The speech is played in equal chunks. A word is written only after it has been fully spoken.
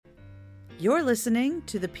You're listening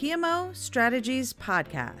to the PMO Strategies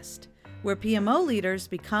Podcast, where PMO leaders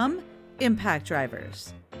become impact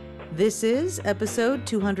drivers. This is episode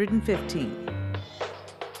 215.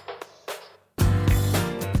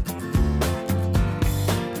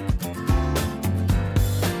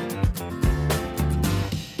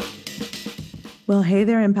 Well, hey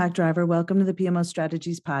there, impact driver. Welcome to the PMO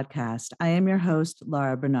Strategies Podcast. I am your host,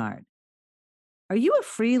 Laura Bernard. Are you a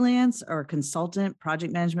freelance or consultant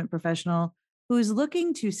project management professional who is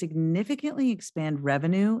looking to significantly expand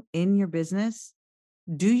revenue in your business?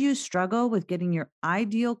 Do you struggle with getting your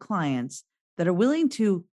ideal clients that are willing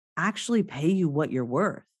to actually pay you what you're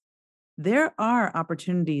worth? There are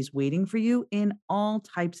opportunities waiting for you in all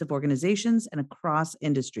types of organizations and across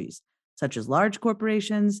industries, such as large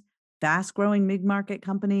corporations, fast-growing mid-market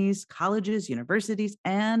companies, colleges, universities,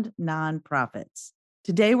 and nonprofits.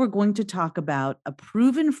 Today, we're going to talk about a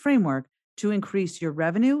proven framework to increase your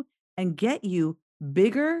revenue and get you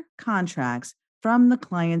bigger contracts from the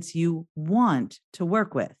clients you want to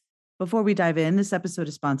work with. Before we dive in, this episode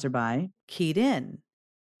is sponsored by Keyed In.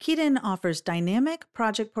 Keyed In offers dynamic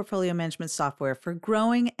project portfolio management software for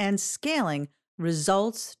growing and scaling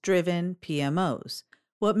results-driven PMOs.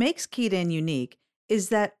 What makes Keyed In unique is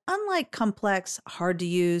that unlike complex,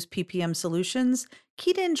 hard-to-use PPM solutions,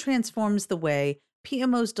 Keyed In transforms the way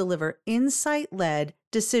PMOs deliver insight-led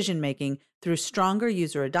decision-making through stronger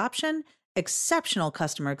user adoption, exceptional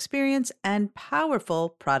customer experience, and powerful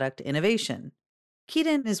product innovation. Keyed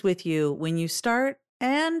In is with you when you start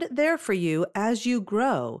and there for you as you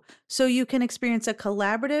grow, so you can experience a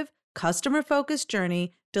collaborative, customer-focused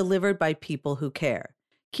journey delivered by people who care.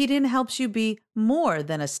 Keyed In helps you be more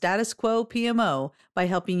than a status quo PMO by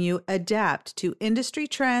helping you adapt to industry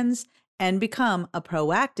trends and become a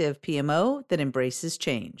proactive PMO that embraces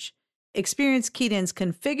change. Experience Keyed In's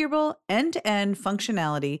configurable end-to-end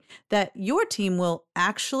functionality that your team will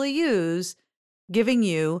actually use, giving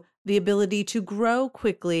you the ability to grow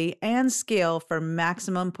quickly and scale for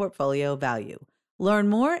maximum portfolio value. Learn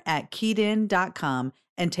more at keyedin.com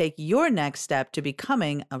and take your next step to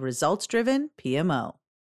becoming a results-driven PMO.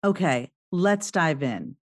 Okay, let's dive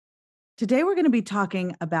in. Today, we're going to be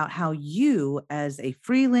talking about how you, as a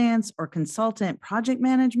freelance or consultant project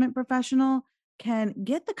management professional, can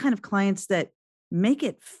get the kind of clients that make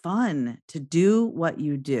it fun to do what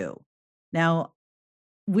you do. Now,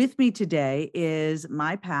 with me today is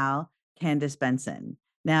my pal, Candice Benson.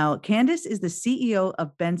 Now, Candice is the CEO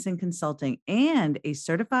of Benson Consulting and a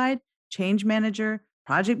certified change manager,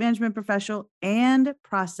 project management professional, and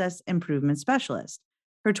process improvement specialist.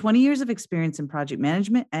 Her 20 years of experience in project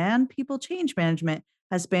management and people change management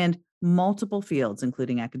has spanned multiple fields,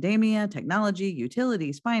 including academia, technology,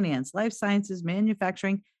 utilities, finance, life sciences,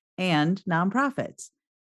 manufacturing, and nonprofits.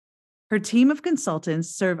 Her team of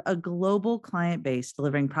consultants serve a global client base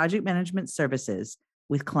delivering project management services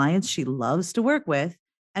with clients she loves to work with.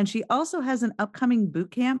 And she also has an upcoming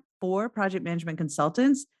boot camp for project management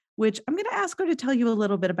consultants, which I'm going to ask her to tell you a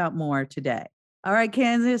little bit about more today. All right,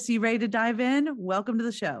 Candice, you ready to dive in? Welcome to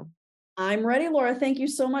the show. I'm ready, Laura. Thank you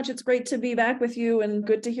so much. It's great to be back with you and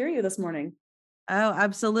good to hear you this morning. Oh,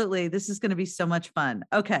 absolutely. This is going to be so much fun.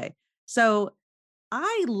 Okay. So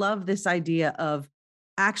I love this idea of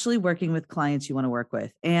actually working with clients you want to work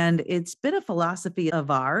with. And it's been a philosophy of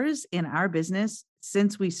ours in our business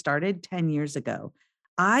since we started 10 years ago.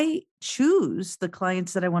 I choose the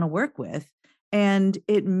clients that I want to work with, and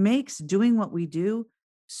it makes doing what we do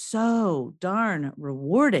so darn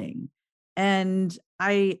rewarding. And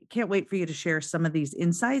I can't wait for you to share some of these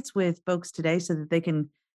insights with folks today so that they can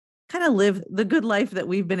kind of live the good life that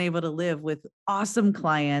we've been able to live with awesome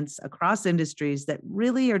clients across industries that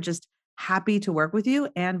really are just happy to work with you.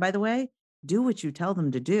 And by the way, do what you tell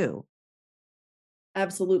them to do.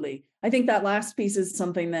 Absolutely. I think that last piece is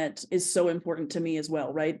something that is so important to me as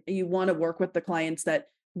well, right? You want to work with the clients that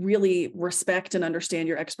really respect and understand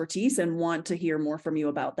your expertise and want to hear more from you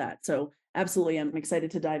about that. So absolutely, I'm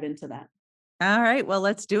excited to dive into that. All right, well,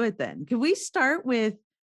 let's do it then. Can we start with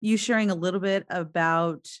you sharing a little bit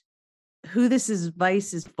about who this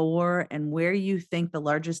advice is for and where you think the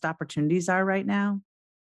largest opportunities are right now?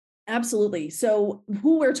 Absolutely. So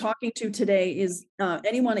who we're talking to today is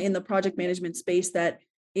anyone in the project management space that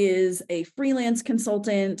is a freelance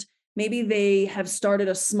consultant. Maybe they have started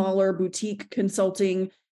a smaller boutique consulting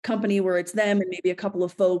company where it's them and maybe a couple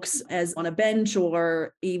of folks as on a bench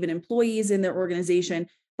or even employees in their organization,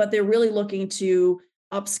 but they're really looking to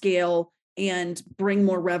upscale and bring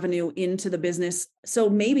more revenue into the business. So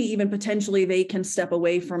maybe even potentially they can step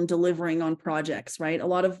away from delivering on projects, right? A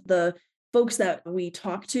lot of the folks that we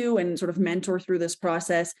talk to and sort of mentor through this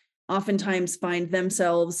process oftentimes find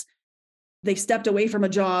themselves they stepped away from a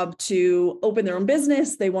job to open their own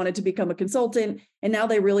business. They wanted to become a consultant. And now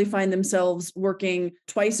they really find themselves working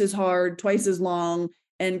twice as hard, twice as long,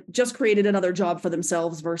 and just created another job for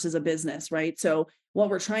themselves versus a business, right? So what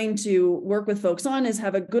we're trying to work with folks on is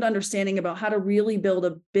have a good understanding about how to really build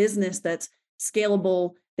a business that's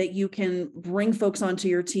scalable, that you can bring folks onto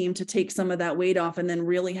your team to take some of that weight off, and then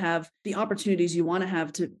really have the opportunities you want to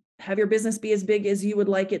have your business be as big as you would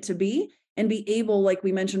like it to be, and be able, like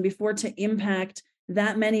we mentioned before, to impact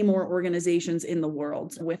that many more organizations in the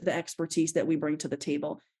world with the expertise that we bring to the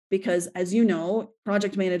table. Because as you know,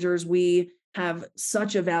 project managers, we have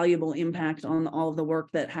such a valuable impact on all of the work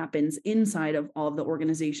that happens inside of all of the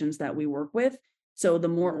organizations that we work with. So the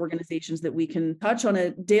more organizations that we can touch on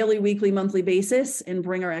a daily, weekly, monthly basis and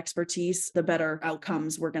bring our expertise, the better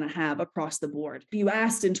outcomes we're going to have across the board. You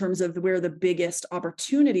asked in terms of where the biggest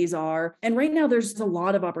opportunities are. And right now there's a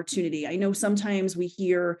lot of opportunity. I know sometimes we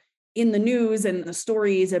hear in the news and the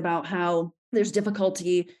stories about how there's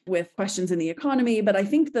difficulty with questions in the economy. But I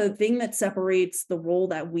think the thing that separates the role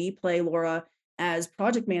that we play, Laura, as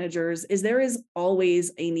project managers is there is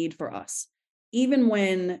always a need for us. Even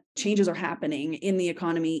when changes are happening in the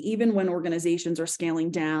economy, even when organizations are scaling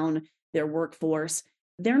down their workforce,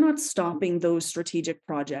 they're not stopping those strategic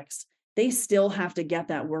projects. They still have to get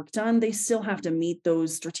that work done. They still have to meet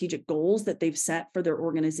those strategic goals that they've set for their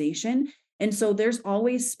organization. And so there's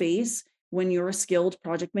always space when you're a skilled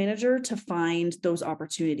project manager to find those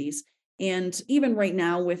opportunities. And even right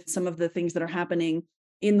now, with some of the things that are happening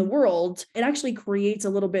in the world, it actually creates a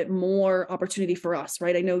little bit more opportunity for us,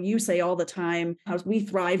 right? I know you say all the time how we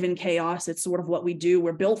thrive in chaos. It's sort of what we do.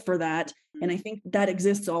 We're built for that. And I think that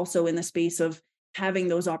exists also in the space of having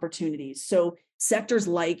those opportunities. So sectors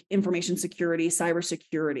like information security,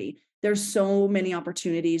 cybersecurity, there's so many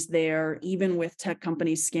opportunities there, even with tech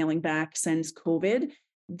companies scaling back since COVID.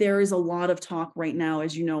 There is a lot of talk right now,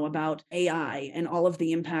 as you know, about AI and all of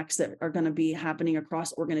the impacts that are going to be happening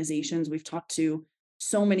across organizations. We've talked to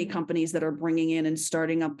so many companies that are bringing in and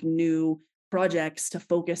starting up new projects to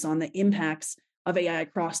focus on the impacts of AI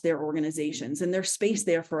across their organizations. And there's space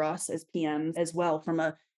there for us as PMs as well from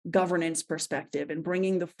a governance perspective, and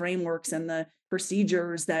bringing the frameworks and the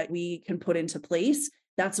procedures that we can put into place.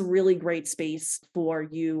 That's a really great space for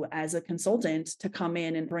you as a consultant to come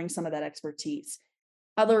in and bring some of that expertise.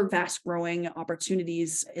 Other fast growing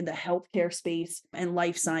opportunities in the healthcare space and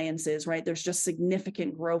life sciences, right? There's just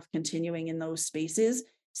significant growth continuing in those spaces.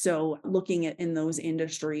 So looking at in those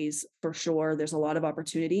industries, for sure, there's a lot of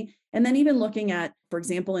opportunity. And then even looking at, for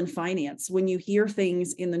example, in finance, when you hear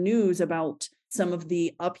things in the news about some of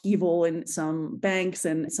the upheaval in some banks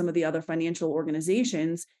and some of the other financial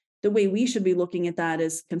organizations, the way we should be looking at that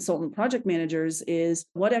as consultant project managers is,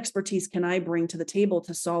 what expertise can I bring to the table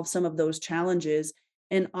to solve some of those challenges?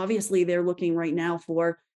 And obviously, they're looking right now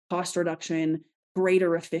for cost reduction,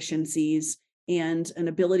 greater efficiencies, and an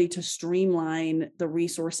ability to streamline the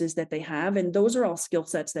resources that they have. And those are all skill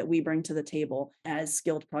sets that we bring to the table as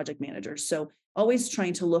skilled project managers. So always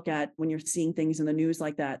trying to look at, when you're seeing things in the news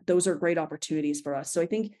like that, those are great opportunities for us. So I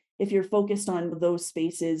think if you're focused on those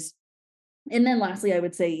spaces, and then lastly, I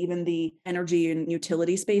would say even the energy and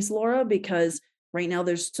utility space, Laura, because right now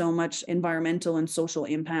there's so much environmental and social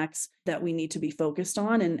impacts that we need to be focused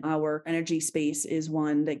on. And our energy space is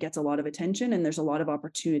one that gets a lot of attention. And there's a lot of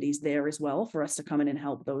opportunities there as well for us to come in and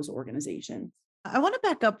help those organizations. I want to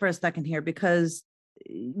back up for a second here, because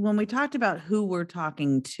when we talked about who we're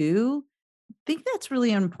talking to, I think that's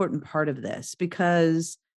really an important part of this,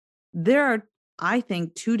 because there are, I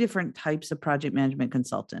think, two different types of project management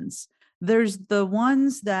consultants. There's the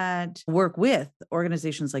ones that work with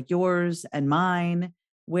organizations like yours and mine,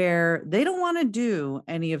 where they don't want to do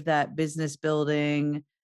any of that business building,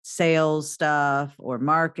 sales stuff, or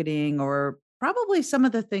marketing, or probably some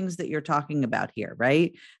of the things that you're talking about here,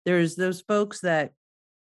 right? There's those folks that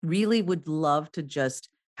really would love to just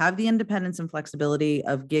have the independence and flexibility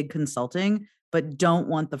of gig consulting, but don't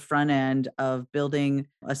want the front end of building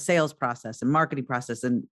a sales process and marketing process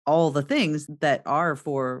and all the things that are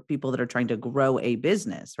for people that are trying to grow a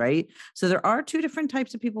business, right? So there are two different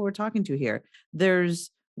types of people we're talking to here.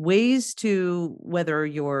 There's ways to, whether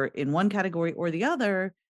you're in one category or the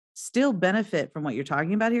other, still benefit from what you're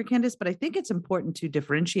talking about here, Candice. But I think it's important to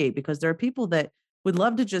differentiate, because there are people that would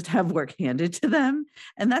love to just have work handed to them.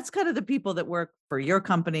 And that's kind of the people that work for your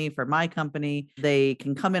company, for my company. They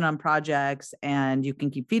can come in on projects and you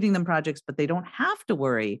can keep feeding them projects, but they don't have to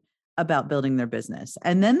worry about building their business.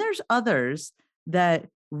 And then there's others that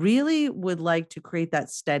really would like to create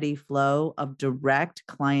that steady flow of direct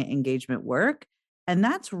client engagement work. And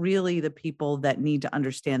that's really the people that need to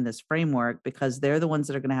understand this framework because they're the ones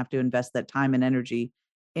that are going to have to invest that time and energy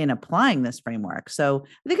in applying this framework. So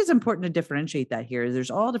I think it's important to differentiate that here. There's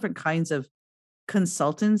all different kinds of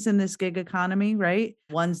consultants in this gig economy, right?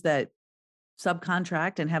 Ones that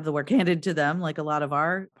subcontract and have the work handed to them, like a lot of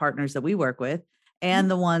our partners that we work with, and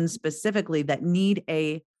the ones specifically that need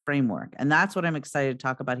a framework. And that's what I'm excited to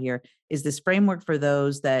talk about here is this framework for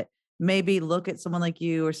those that maybe look at someone like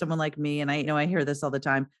you or someone like me. And I know I hear this all the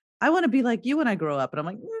time. I want to be like you when I grow up. And I'm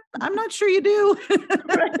like, I'm not sure you do.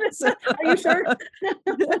 So, are you sure?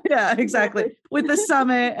 Yeah, exactly. With the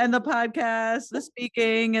summit and the podcast, the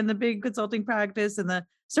speaking and the big consulting practice and the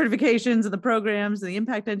certifications and the programs and the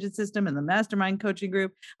impact engine system and the mastermind coaching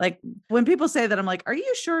group. Like when people say that, I'm like, are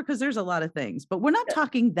you sure? Because there's a lot of things, but we're not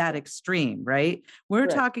talking that extreme, right? We're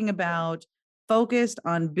talking about focused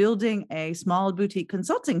on building a small boutique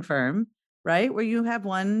consulting firm, right? Where you have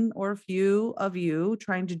one or a few of you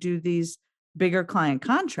trying to do these bigger client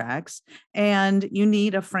contracts and you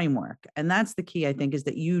need a framework. And that's the key, I think, is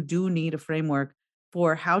that you do need a framework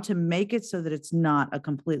for how to make it so that it's not a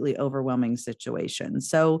completely overwhelming situation.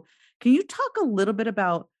 So can you talk a little bit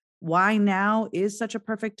about why now is such a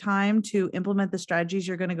perfect time to implement the strategies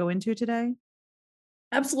you're going to go into today?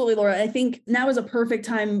 Absolutely, Laura. I think now is a perfect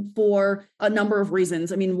time for a number of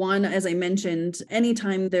reasons. I mean, one, as I mentioned,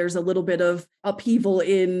 anytime there's a little bit of upheaval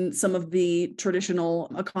in some of the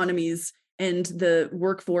traditional economies and the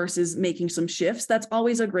workforce is making some shifts, that's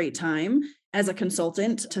always a great time as a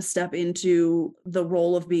consultant to step into the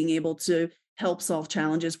role of being able to help solve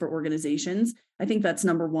challenges for organizations. I think that's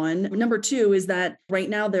number one. Number two is that right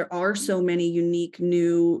now there are so many unique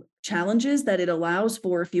new challenges that it allows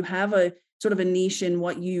for. If you have a sort of a niche in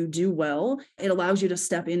what you do well, it allows you to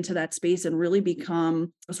step into that space and really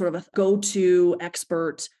become a sort of a go-to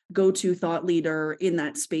expert, go-to thought leader in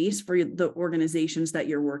that space for the organizations that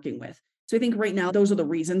you're working with. So I think right now, those are the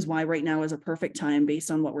reasons why right now is a perfect time based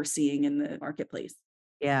on what we're seeing in the marketplace.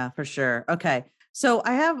 Yeah, for sure. Okay. So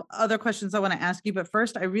I have other questions I want to ask you, but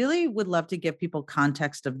first, I really would love to give people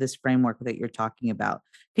context of this framework that you're talking about.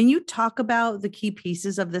 Can you talk about the key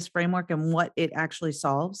pieces of this framework and what it actually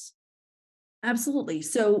solves? Absolutely.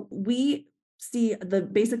 So we see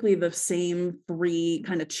basically the same three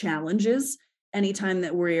kind of challenges anytime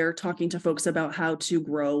that we're talking to folks about how to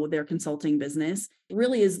grow their consulting business. It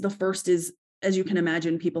really is the first is, as you can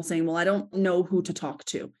imagine, people saying, well, I don't know who to talk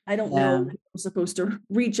to. I don't know Yeah. who I'm supposed to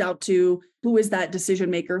reach out to. Who is that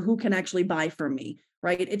decision maker? Who can actually buy from me?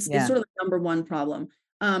 Right. It's Yeah. sort of the number one problem.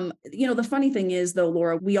 The funny thing is, though,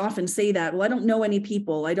 Laura, we often say that, well, I don't know any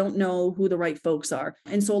people. I don't know who the right folks are.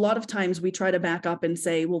 And so a lot of times we try to back up and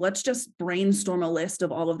say, well, let's just brainstorm a list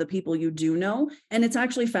of all of the people you do know. And it's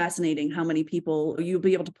actually fascinating how many people you'll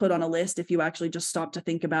be able to put on a list if you actually just stop to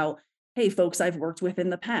think about, hey, folks I've worked with in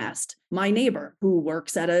the past, my neighbor who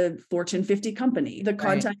works at a Fortune 50 company, the Right.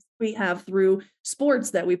 contacts we have through sports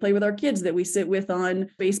that we play with our kids that we sit with on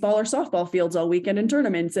baseball or softball fields all weekend in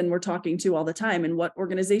tournaments and we're talking to all the time and what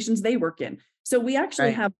organizations they work in. So we actually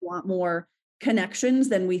Right. have a lot more connections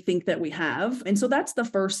than we think that we have. And so that's the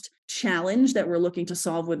first challenge that we're looking to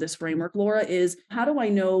solve with this framework, Laura, is how do I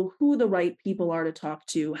know who the right people are to talk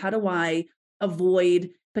to? How do I avoid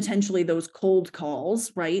potentially those cold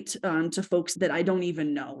calls, right, to folks that I don't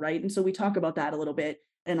even know, right? And so we talk about that a little bit,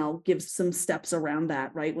 and I'll give some steps around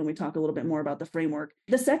that, right, when we talk a little bit more about the framework.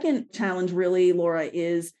 The second challenge, really, Laura,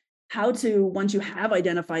 is how to, once you have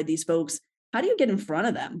identified these folks, how do you get in front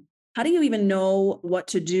of them? How do you even know what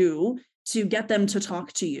to do to get them to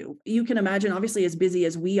talk to you? You can imagine, obviously, as busy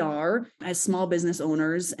as we are as small business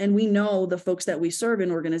owners, and we know the folks that we serve in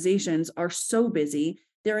organizations are so busy.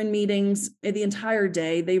 They're in meetings the entire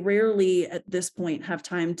day. They rarely at this point have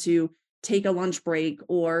time to take a lunch break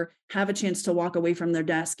or have a chance to walk away from their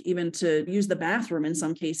desk, even to use the bathroom in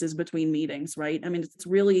some cases between meetings, right? I mean, it's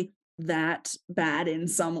really that bad in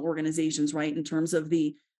some organizations, right? In terms of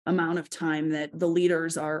the amount of time that the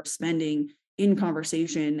leaders are spending in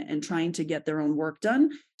conversation and trying to get their own work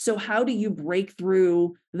done. So how do you break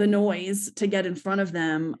through the noise to get in front of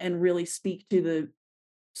them and really speak to the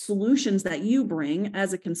solutions that you bring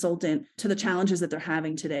as a consultant to the challenges that they're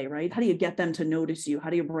having today, right? How do you get them to notice you? How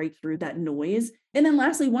do you break through that noise? And then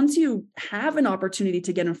lastly, once you have an opportunity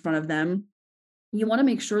to get in front of them, you want to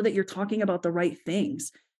make sure that you're talking about the right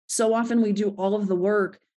things. So often we do all of the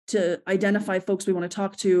work to identify folks we want to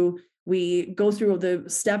talk to. We go through the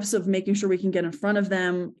steps of making sure we can get in front of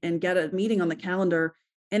them and get a meeting on the calendar.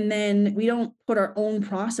 And then we don't put our own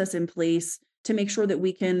process in place to make sure that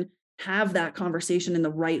we can have that conversation in the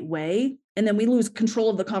right way And then we lose control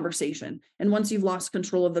of the conversation. And once you've lost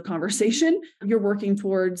control of the conversation, you're working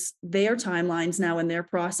towards their timelines now and their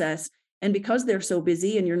process. And because they're so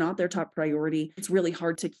busy and you're not their top priority, it's really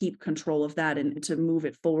hard to keep control of that and to move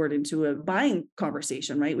it forward into a buying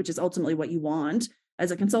conversation, right? Which is ultimately what you want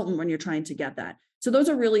as a consultant when you're trying to get that. So those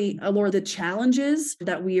are really, Laura, the challenges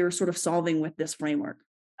that we are sort of solving with this framework.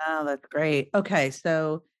 Oh, that's great. Okay.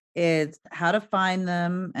 So it's how to find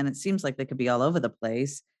them. And it seems like they could be all over the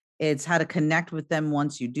place. It's how to connect with them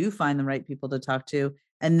once you do find the right people to talk to.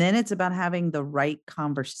 And then it's about having the right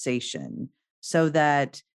conversation so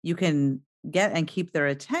that you can get and keep their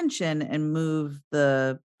attention and move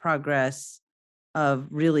the progress of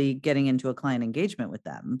really getting into a client engagement with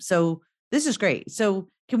them. So this is great. So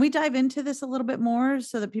can we dive into this a little bit more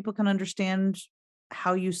so that people can understand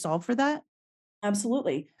how you solve for that?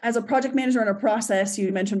 Absolutely. As a project manager in a process,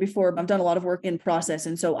 you mentioned before, I've done a lot of work in process.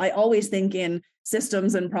 And so I always think in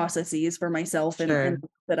systems and processes for myself and Sure.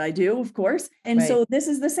 that I do, of course. And Right. so this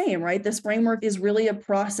is the same, right? This framework is really a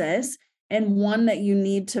process and one that you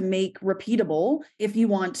need to make repeatable if you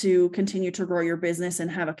want to continue to grow your business and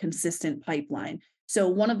have a consistent pipeline. So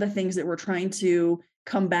one of the things that we're trying to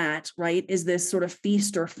combat, right, is this sort of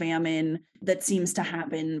feast or famine that seems to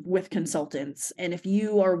happen with consultants. And if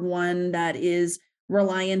you are one that is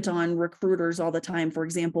reliant on recruiters all the time, for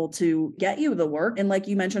example, to get you the work, and like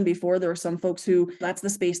you mentioned before, there are some folks who that's the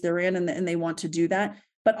space they're in and they want to do that.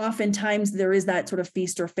 But oftentimes there is that sort of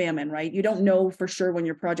feast or famine, right? You don't know for sure when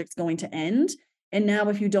your project's going to end. And now,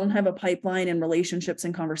 if you don't have a pipeline and relationships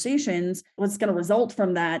and conversations, what's going to result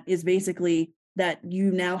from that is basically that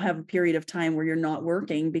you now have a period of time where you're not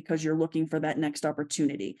working because you're looking for that next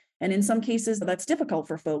opportunity. And in some cases, that's difficult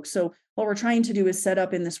for folks. So, what we're trying to do is set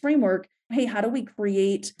up in this framework, hey, how do we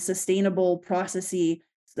create sustainable processes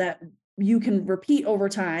that you can repeat over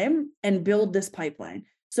time and build this pipeline?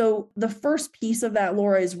 So, the first piece of that,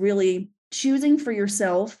 Laura, is really choosing for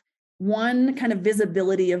yourself one kind of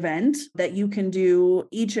visibility event that you can do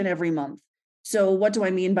each and every month. So, what do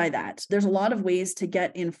I mean by that? There's a lot of ways to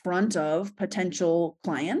get in front of potential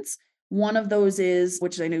clients. One of those is,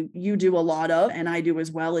 which I know you do a lot of, and I do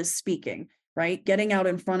as well, is speaking, right? Getting out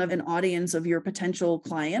in front of an audience of your potential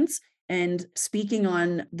clients and speaking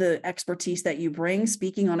on the expertise that you bring,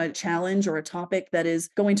 speaking on a challenge or a topic that is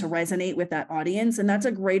going to resonate with that audience. And that's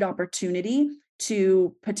a great opportunity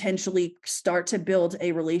to potentially start to build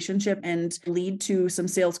a relationship and lead to some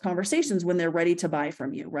sales conversations when they're ready to buy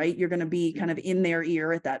from you, right? You're going to be kind of in their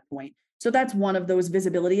ear at that point. So that's one of those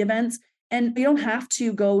visibility events. And you don't have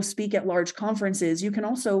to go speak at large conferences. You can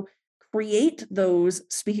also create those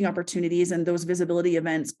speaking opportunities and those visibility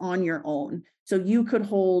events on your own. So you could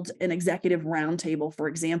hold an executive roundtable, for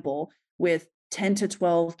example, with 10 to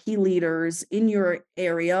 12 key leaders in your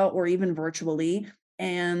area or even virtually,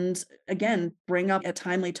 and again, bring up a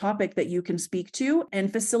timely topic that you can speak to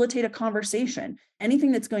and facilitate a conversation.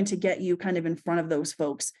 Anything that's going to get you kind of in front of those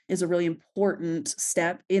folks is a really important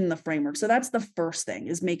step in the framework. So that's the first thing,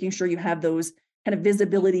 is making sure you have those kind of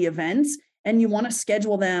visibility events, and you want to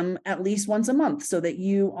schedule them at least once a month so that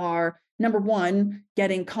you are, number one,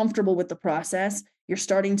 getting comfortable with the process. You're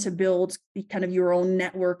starting to build kind of your own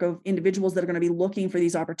network of individuals that are going to be looking for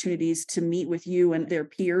these opportunities to meet with you and their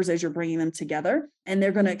peers as you're bringing them together. And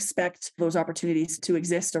they're going to expect those opportunities to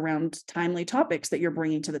exist around timely topics that you're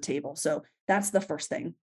bringing to the table. So that's the first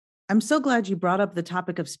thing. I'm so glad you brought up the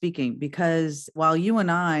topic of speaking, because while you and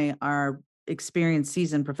I are experienced,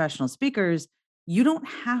 seasoned professional speakers, you don't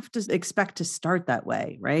have to expect to start that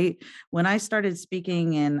way, right? When I started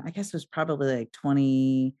speaking in, I guess it was probably like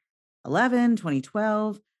 2011,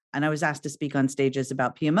 2012, and I was asked to speak on stages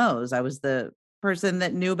about PMOs. I was the person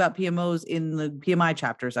that knew about PMOs in the PMI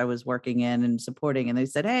chapters I was working in and supporting. And they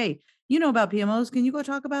said, "Hey, you know about PMOs. Can you go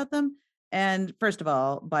talk about them?" And first of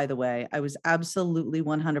all, by the way, I was absolutely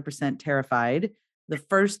 100% terrified. The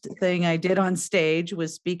first thing I did on stage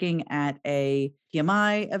was speaking at a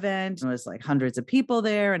PMI event. It was like hundreds of people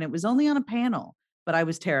there, and it was only on a panel, but I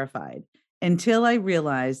was terrified until I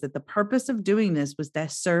realized that the purpose of doing this was to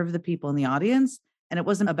serve the people in the audience. And it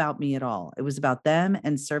wasn't about me at all. It was about them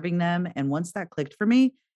and serving them. And once that clicked for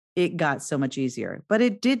me, it got so much easier. But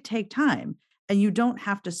it did take time. And you don't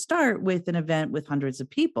have to start with an event with hundreds of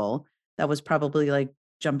people. That was probably like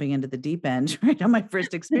jumping into the deep end, right, on my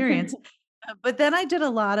first experience. But then I did a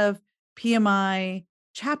lot of PMI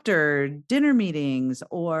chapter dinner meetings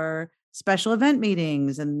or special event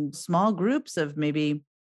meetings and small groups of maybe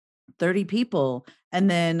 30 people, and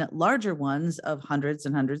then larger ones of hundreds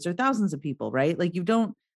and hundreds or thousands of people, right? Like you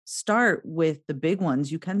don't start with the big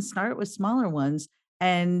ones. You can start with smaller ones.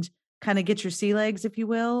 And kind of get your sea legs, if you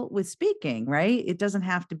will, with speaking, right? It doesn't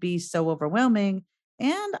have to be so overwhelming.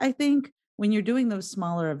 And I think when you're doing those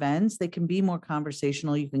smaller events, they can be more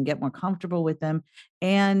conversational. You can get more comfortable with them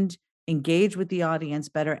and engage with the audience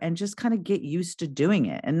better and just kind of get used to doing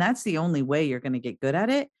it. And that's the only way you're going to get good at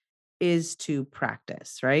it is to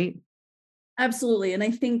practice, right? Absolutely. And I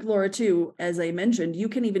think, Laura, too, as I mentioned, you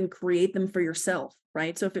can even create them for yourself,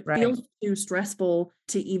 right? So if it Right. feels too stressful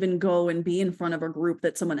to even go and be in front of a group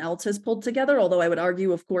that someone else has pulled together, although I would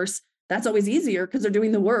argue, of course, that's always easier because they're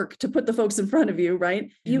doing the work to put the folks in front of you,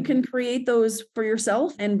 right? You can create those for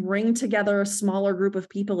yourself and bring together a smaller group of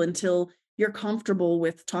people until you're comfortable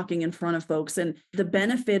with talking in front of folks. And the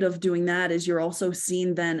benefit of doing that is you're also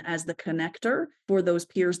seen then as the connector for those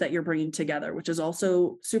peers that you're bringing together, which is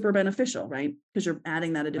also super beneficial, right? Because you're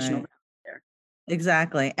adding that additional Right. value there.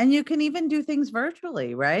 Exactly. And you can even do things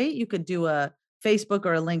virtually, right? You could do a Facebook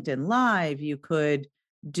or a LinkedIn Live. You could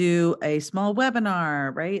do a small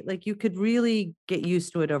webinar, right? Like you could really get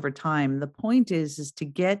used to it over time. The point is to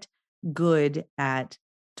get good at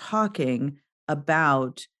talking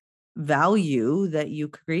about value that you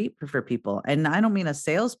create for people. And I don't mean a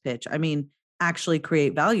sales pitch. I mean actually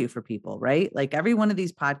create value for people, right? Like every one of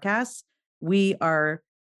these podcasts, we are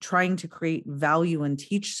trying to create value and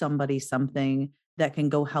teach somebody something that can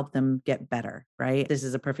go help them get better, right? This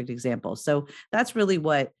is a perfect example. So that's really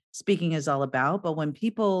what speaking is all about. But when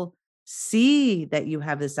people see that you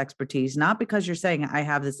have this expertise, not because you're saying, I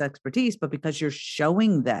have this expertise, but because you're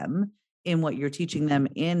showing them in what you're teaching them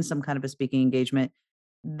in some kind of a speaking engagement,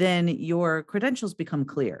 then your credentials become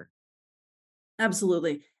clear.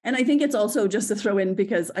 Absolutely. And I think it's also just to throw in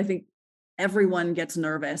because I think everyone gets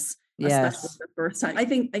nervous, especially Yes. the first time. I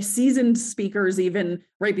think seasoned speakers, even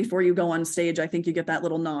right before you go on stage, I think you get that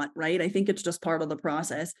little knot, right? I think it's just part of the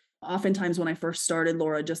process. Oftentimes, when I first started,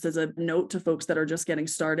 Laura, just as a note to folks that are just getting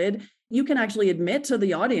started, you can actually admit to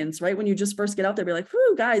the audience, right? When you just first get out there, be like,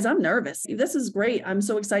 whoo, guys, I'm nervous. This is great. I'm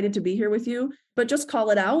so excited to be here with you, but just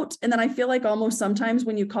call it out. And then I feel like almost sometimes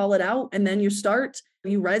when you call it out and then you start,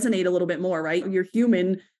 you resonate a little bit more, right? You're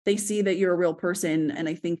human. They see that you're a real person. And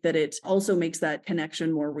I think that it also makes that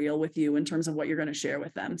connection more real with you in terms of what you're going to share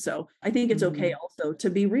with them. So I think it's okay Mhm. also to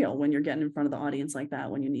be real when you're getting in front of the audience like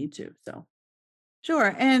that when you need to. So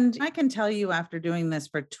Sure. And I can tell you after doing this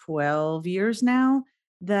for 12 years now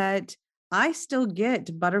that I still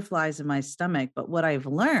get butterflies in my stomach. But what I've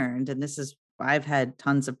learned, and this is, I've had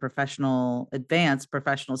tons of advanced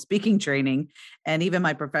professional speaking training. And even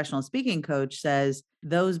my professional speaking coach says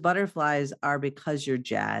those butterflies are because you're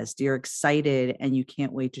jazzed, you're excited, and you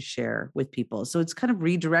can't wait to share with people. So it's kind of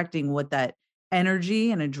redirecting what that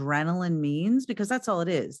energy and adrenaline means, because that's all it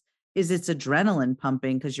is it's adrenaline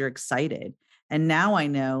pumping because you're excited. And now I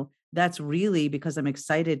know that's really because I'm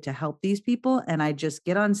excited to help these people. And I just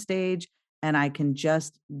get on stage and I can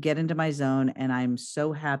just get into my zone. And I'm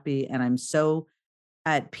so happy and I'm so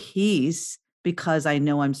at peace because I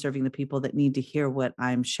know I'm serving the people that need to hear what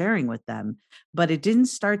I'm sharing with them. But it didn't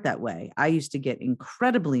start that way. I used to get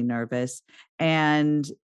incredibly nervous and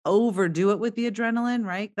overdo it with the adrenaline,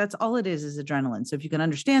 right? That's all it is adrenaline. So if you can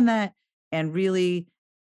understand that and really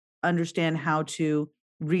understand how to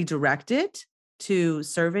redirect it to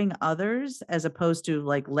serving others as opposed to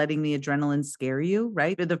like letting the adrenaline scare you,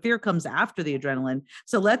 right? The fear comes after the adrenaline.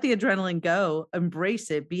 So let the adrenaline go, embrace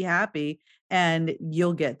it, be happy, and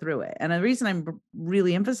you'll get through it. And the reason I'm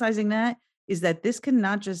really emphasizing that is that this can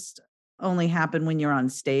not just only happen when you're on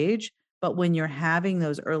stage, but when you're having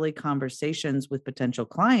those early conversations with potential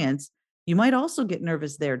clients, you might also get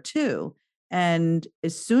nervous there too. And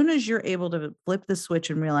as soon as you're able to flip the switch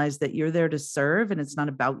and realize that you're there to serve and it's not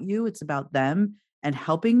about you, it's about them and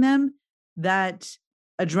helping them, that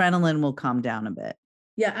adrenaline will calm down a bit.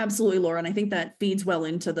 yeah, absolutely, Laura. And I think that feeds well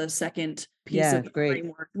into the second piece Yeah, of the great.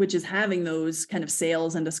 framework, which is having those kind of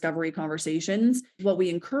sales and discovery conversations. What we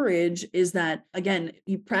encourage is that, again,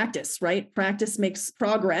 you practice, right? Practice makes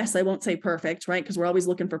progress. I won't say perfect, right? Because we're always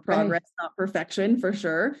looking for Right. progress, not perfection for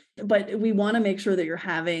sure. But we want to make sure that you're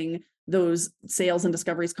having those sales and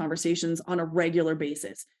discoveries conversations on a regular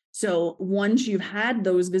basis. So once you've had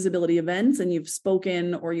those visibility events and you've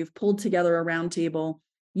spoken or you've pulled together a roundtable,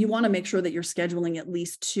 you want to make sure that you're scheduling at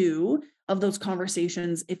least 2 of those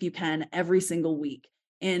conversations if you can every single week.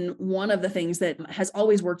 And one of the things that has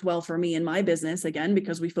always worked well for me in my business, again,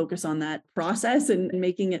 because we focus on that process and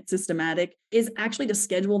making it systematic, is actually to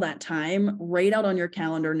schedule that time right out on your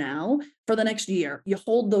calendar now for the next year. You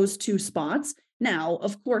hold those 2 spots. Now,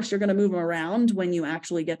 of course, you're going to move them around when you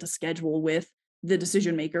actually get to schedule with the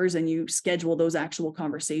decision makers and you schedule those actual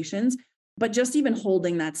conversations. But just even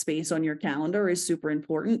holding that space on your calendar is super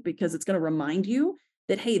important because it's going to remind you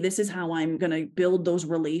that, hey, this is how I'm going to build those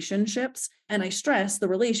relationships. And I stress the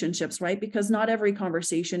relationships, right? Because not every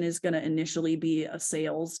conversation is going to initially be a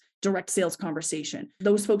direct sales conversation.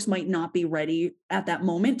 Those folks might not be ready at that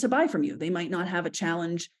moment to buy from you. They might not have a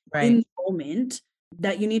challenge in Right. the moment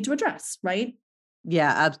that you need to address, right?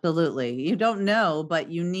 Yeah, absolutely. You don't know,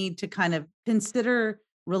 but you need to kind of consider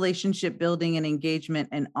relationship building and engagement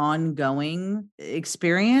an ongoing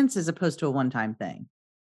experience as opposed to a one-time thing.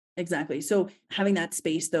 Exactly. So having that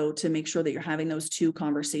space though, to make sure that you're having those two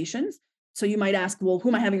conversations. So you might ask, well, who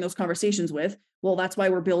am I having those conversations with? Well, that's why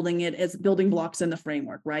we're building it as building blocks in the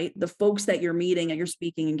framework, right? The folks that you're meeting at your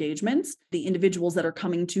speaking engagements, the individuals that are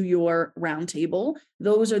coming to your roundtable,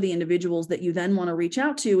 those are the individuals that you then want to reach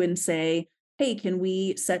out to and say, hey, can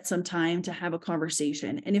we set some time to have a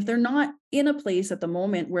conversation? And if they're not in a place at the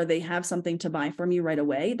moment where they have something to buy from you right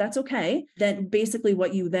away, that's okay. Then basically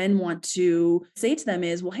what you then want to say to them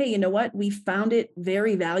is, well, hey, you know what? We found it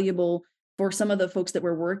very valuable for some of the folks that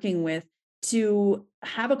we're working with to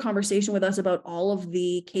have a conversation with us about all of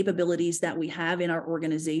the capabilities that we have in our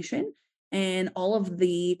organization and all of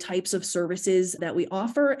the types of services that we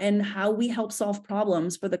offer and how we help solve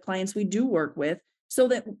problems for the clients we do work with, so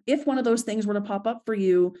that if one of those things were to pop up for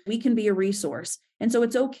you, we can be a resource. And so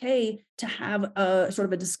it's okay to have a sort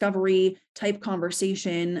of a discovery type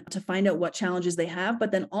conversation to find out what challenges they have,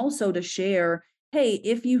 but then also to share, hey,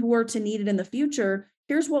 if you were to need it in the future,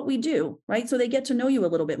 here's what we do, right? So they get to know you a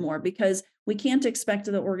little bit more, because we can't expect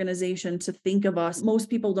the organization to think of us. Most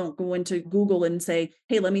people don't go into Google and say,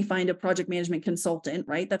 hey, let me find a project management consultant,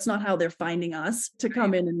 right? That's not how they're finding us to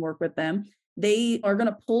come in and work with them. They are going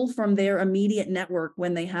to pull from their immediate network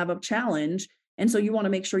when they have a challenge. And so you want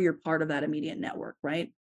to make sure you're part of that immediate network,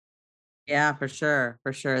 right? Yeah, for sure.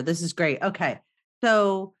 For sure. This is great. Okay.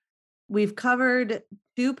 So we've covered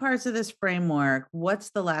two parts of this framework. What's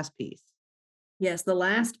the last piece? Yes, the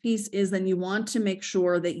last piece is then you want to make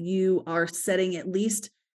sure that you are setting at least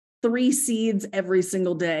 3 seeds every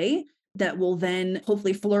single day that will then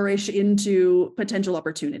hopefully flourish into potential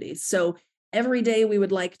opportunities. So every day we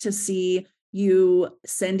would like to see you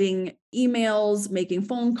sending emails, making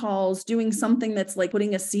phone calls, doing something that's like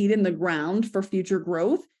putting a seed in the ground for future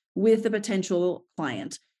growth with a potential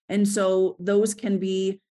client. And so those can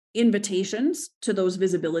be invitations to those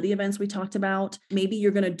visibility events we talked about. Maybe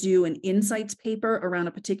you're going to do an insights paper around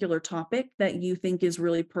a particular topic that you think is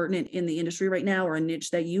really pertinent in the industry right now, or a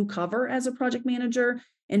niche that you cover as a project manager.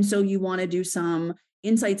 And so you want to do some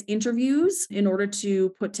insights interviews in order to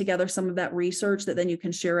put together some of that research that then you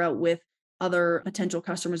can share out with other potential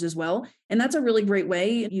customers as well. And that's a really great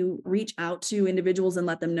way. You reach out to individuals and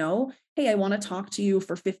let them know, hey, I want to talk to you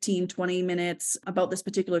for 15, 20 minutes about this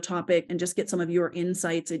particular topic and just get some of your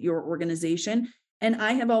insights at your organization. And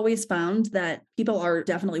I have always found that people are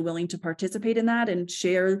definitely willing to participate in that and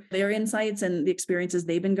share their insights and the experiences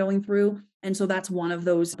they've been going through. And so that's one of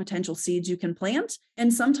those potential seeds you can plant.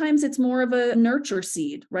 And sometimes it's more of a nurture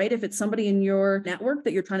seed, right? If it's somebody in your network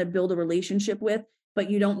that you're trying to build a relationship with, but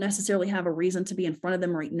you don't necessarily have a reason to be in front of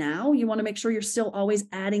them right now, you want to make sure you're still always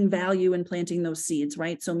adding value and planting those seeds,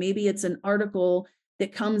 right? So maybe it's an article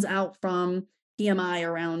that comes out from PMI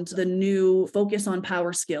around the new focus on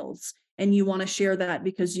power skills. And you want to share that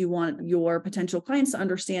because you want your potential clients to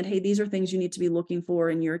understand, hey, these are things you need to be looking for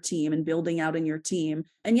in your team and building out in your team.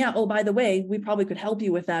 And yeah, oh, by the way, we probably could help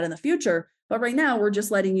you with that in the future. But right now, we're just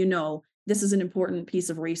letting you know this is an important piece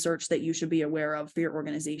of research that you should be aware of for your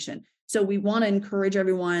organization. So we want to encourage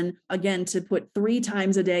everyone, again, to put 3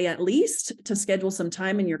 times a day at least, to schedule some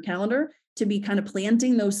time in your calendar to be kind of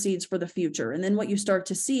planting those seeds for the future. And then what you start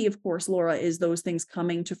to see, of course, Laura, is those things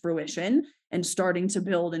coming to fruition and starting to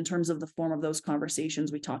build in terms of the form of those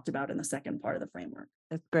conversations we talked about in the second part of the framework.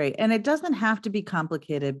 That's great. And it doesn't have to be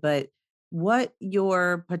complicated, but what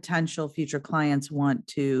your potential future clients want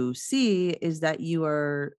to see is that you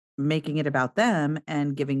are making it about them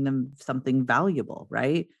and giving them something valuable,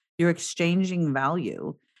 right? You're exchanging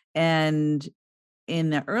value. And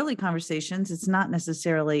in the early conversations, it's not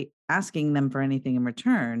necessarily asking them for anything in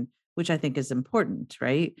return, which I think is important,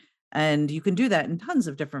 right? And you can do that in tons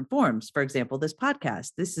of different forms. For example, this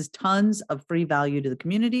podcast, this is tons of free value to the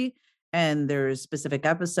community. And there's specific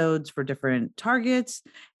episodes for different targets.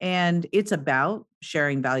 And it's about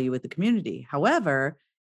sharing value with the community. However,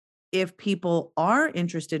 if people are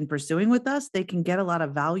interested in pursuing with us, they can get a lot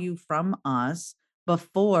of value from us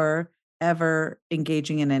before ever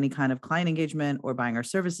engaging in any kind of client engagement or buying our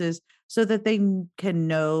services, so that they can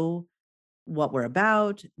know what we're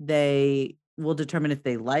about. They will determine if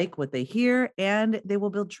they like what they hear, and they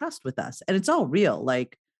will build trust with us. And it's all real.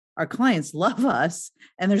 Like, our clients love us,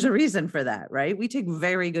 and there's a reason for that, right? We take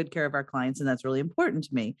very good care of our clients, and that's really important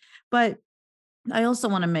to me. But I also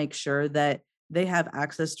want to make sure that they have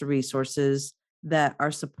access to resources that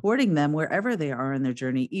are supporting them wherever they are in their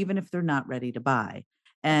journey, even if they're not ready to buy.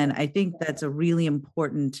 And I think that's a really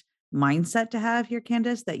important mindset to have here,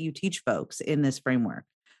 Candice, that you teach folks in this framework.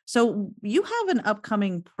 So you have an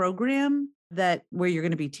upcoming program that where you're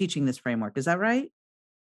going to be teaching this framework. Is that right?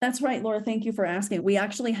 That's right, Laura. Thank you for asking. We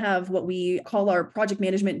actually have what we call our project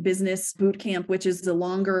management business boot camp, which is a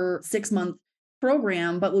longer 6-month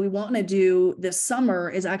program. But what we want to do this summer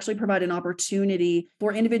is actually provide an opportunity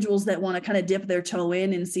for individuals that want to kind of dip their toe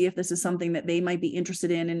in and see if this is something that they might be interested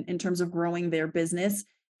in terms of growing their business.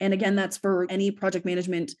 And again, that's for any project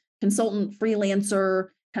management consultant, freelancer,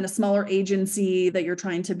 kind of smaller agency that you're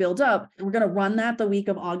trying to build up. We're going to run that the week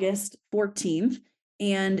of August 14th.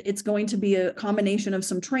 And it's going to be a combination of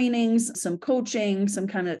some trainings, some coaching, some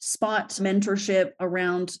kind of spot mentorship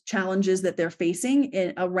around challenges that they're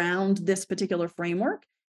facing around this particular framework.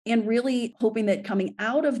 And really hoping that coming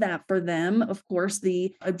out of that for them, of course,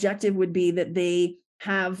 the objective would be that they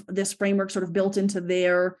have this framework sort of built into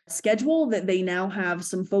their schedule, that they now have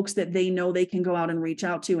some folks that they know they can go out and reach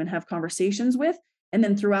out to and have conversations with. And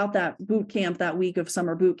then throughout that boot camp, that week of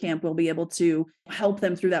summer boot camp, we'll be able to help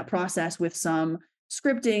them through that process with some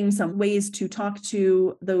scripting, some ways to talk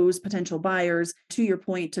to those potential buyers. To your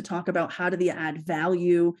point, to talk about how do they add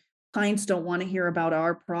value. Clients don't want to hear about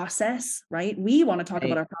our process, right? We want to talk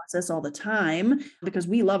about Right. our process all the time because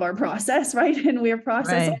we love our process, right? And we're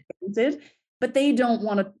process Right. oriented, but they don't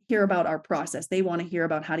want to hear about our process. They want to hear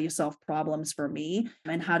about how do you solve problems for me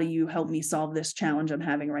and how do you help me solve this challenge I'm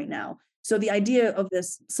having right now. So the idea of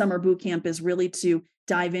this summer boot camp is really to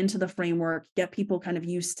dive into the framework, get people kind of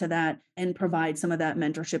used to that, and provide some of that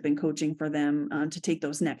mentorship and coaching for them to take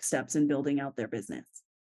those next steps in building out their business.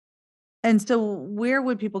 And so where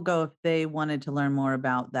would people go if they wanted to learn more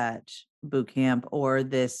about that boot camp or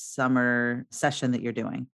this summer session that you're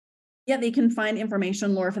doing? Yeah, they can find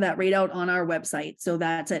information, Laura, for that right out on our website. So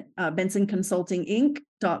that's at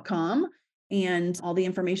bensonconsultinginc.com. And all the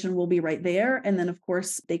information will be right there. And then, of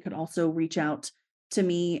course, they could also reach out to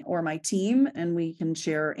me or my team, and we can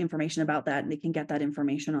share information about that. And they can get that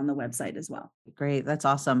information on the website as well. Great. That's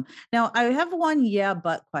awesome. Now, I have one yeah,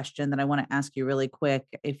 but question that I want to ask you really quick.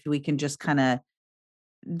 If we can just kind of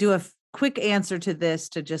do a quick answer to this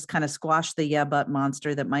to just kind of squash the yeah, but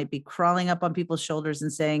monster that might be crawling up on people's shoulders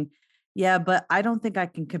and saying, yeah, but I don't think I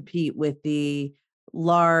can compete with the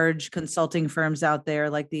large consulting firms out there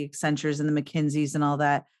like the Accentures and the McKinseys and all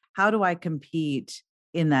that. How do I compete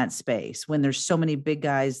in that space when there's so many big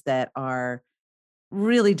guys that are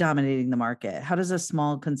really dominating the market? How does a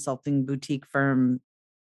small consulting boutique firm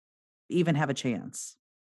even have a chance?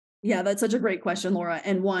 Yeah, that's such a great question, Laura.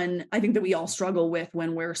 And one I think that we all struggle with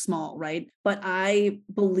when we're small, right? But I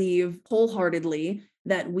believe wholeheartedly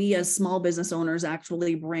that we as small business owners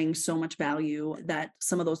actually bring so much value that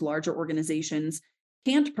some of those larger organizations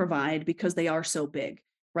can't provide because they are so big,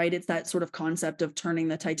 right? It's that sort of concept of turning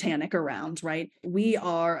the Titanic around, right? We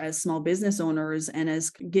are, as small business owners and as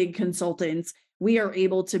gig consultants, we are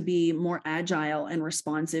able to be more agile and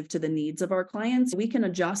responsive to the needs of our clients. We can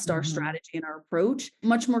adjust our Mhm. strategy and our approach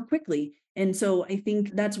much more quickly. And so I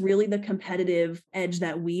think that's really the competitive edge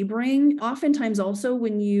that we bring. Oftentimes, also,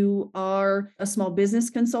 when you are a small business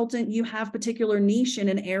consultant, you have particular niche in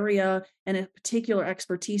an area and a particular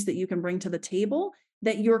expertise that you can bring to the table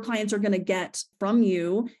that your clients are going to get from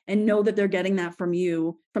you and know that they're getting that from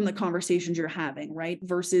you from the conversations you're having, right?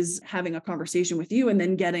 Versus having a conversation with you and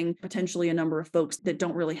then getting potentially a number of folks that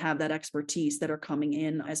don't really have that expertise that are coming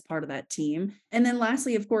in as part of that team. And then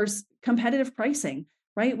lastly, of course, competitive pricing,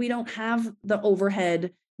 right? We don't have the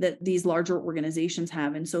overhead that these larger organizations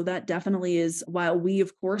have. And so that definitely is, while we,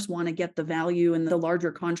 of course, want to get the value and the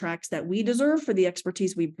larger contracts that we deserve for the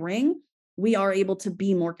expertise we bring, we are able to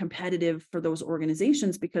be more competitive for those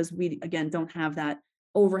organizations because we, again, don't have that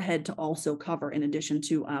overhead to also cover in addition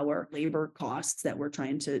to our labor costs that we're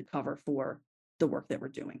trying to cover for the work that we're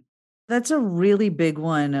doing. That's a really big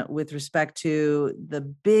one with respect to the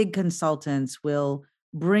big consultants will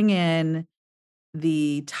bring in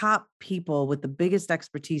the top people with the biggest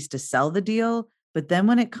expertise to sell the deal. But then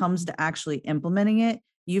when it comes to actually implementing it,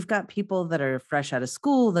 you've got people that are fresh out of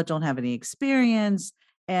school that don't have any experience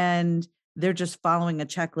and they're just following a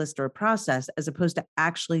checklist or a process as opposed to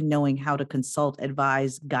actually knowing how to consult,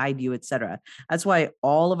 advise, guide you, et cetera. That's why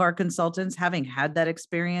all of our consultants, having had that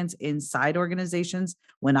experience inside organizations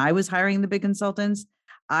when I was hiring the big consultants,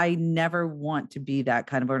 I never want to be that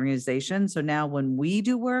kind of organization. So now when we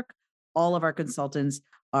do work, all of our consultants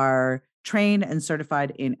are trained and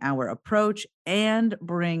certified in our approach and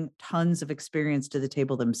bring tons of experience to the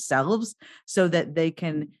table themselves so that they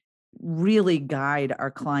can really guide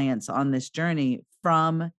our clients on this journey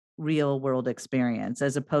from real world experience,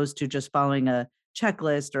 as opposed to just following a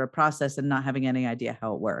checklist or a process and not having any idea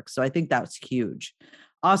how it works. So I think that's huge.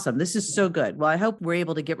 Awesome. This is so good. Well, I hope we're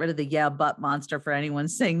able to get rid of the yeah, but monster for anyone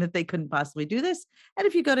saying that they couldn't possibly do this. And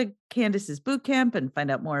if you go to Candice's bootcamp and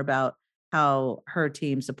find out more about how her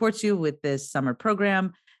team supports you with this summer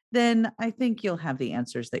program, then I think you'll have the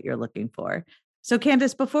answers that you're looking for. So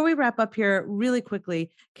Candice, before we wrap up here really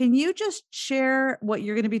quickly, can you just share what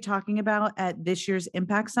you're going to be talking about at this year's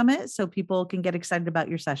Impact Summit so people can get excited about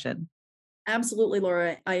your session? Absolutely,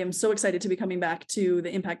 Laura. I am so excited to be coming back to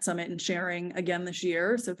the Impact Summit and sharing again this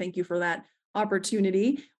year. So thank you for that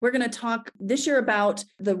opportunity. We're going to talk this year about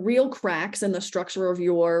the real cracks in the structure of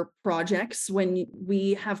your projects when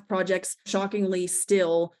we have projects shockingly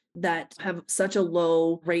still that have such a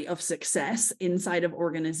low rate of success inside of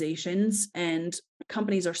organizations, and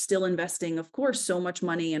companies are still investing, of course, so much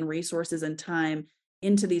money and resources and time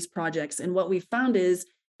into these projects. And what we found is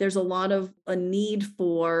there's a lot of a need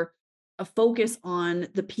for a focus on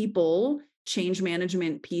the people change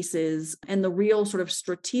management pieces and the real sort of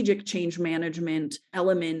strategic change management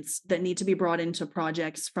elements that need to be brought into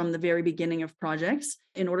projects from the very beginning of projects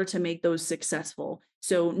in order to make those successful.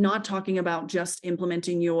 So not talking about just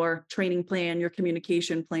implementing your training plan, your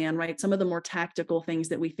communication plan, right? Some of the more tactical things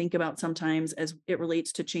that we think about sometimes as it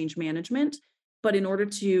relates to change management. But in order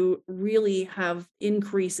to really have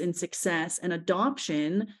increase in success and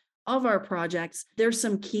adoption of our projects, there's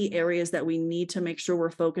some key areas that we need to make sure we're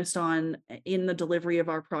focused on in the delivery of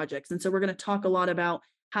our projects. And so we're going to talk a lot about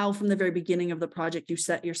how from the very beginning of the project, you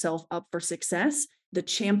set yourself up for success, the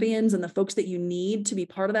champions and the folks that you need to be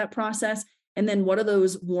part of that process. And then what are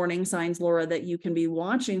those warning signs, Laura, that you can be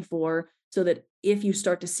watching for so that if you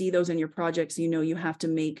start to see those in your projects, you know you have to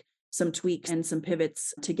make some tweaks and some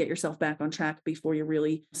pivots to get yourself back on track before you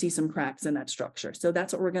really see some cracks in that structure. So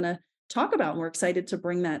that's what we're going to talk about. And we're excited to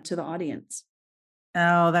bring that to the audience.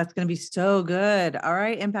 Oh, that's going to be so good. All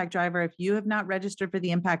right, Impact Driver, if you have not registered for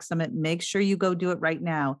the Impact Summit, make sure you go do it right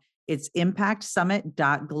now. It's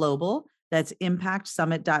impactsummit.global. That's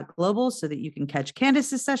impactsummit.global so that you can catch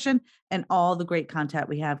Candice's session and all the great content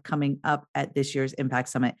we have coming up at this year's Impact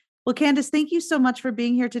Summit. Well, Candice, thank you so much for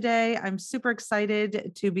being here today. I'm super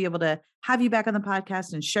excited to be able to have you back on the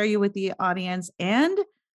podcast and share you with the audience. And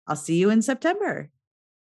I'll see you in September.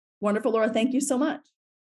 Wonderful, Laura. Thank you so much.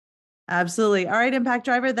 Absolutely. All right, Impact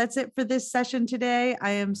Driver, that's it for this session today.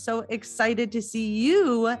 I am so excited to see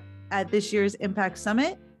you at this year's Impact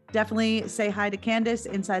Summit. Definitely say hi to Candice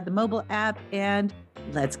inside the mobile app, and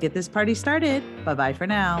let's get this party started. Bye-bye for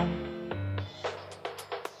now.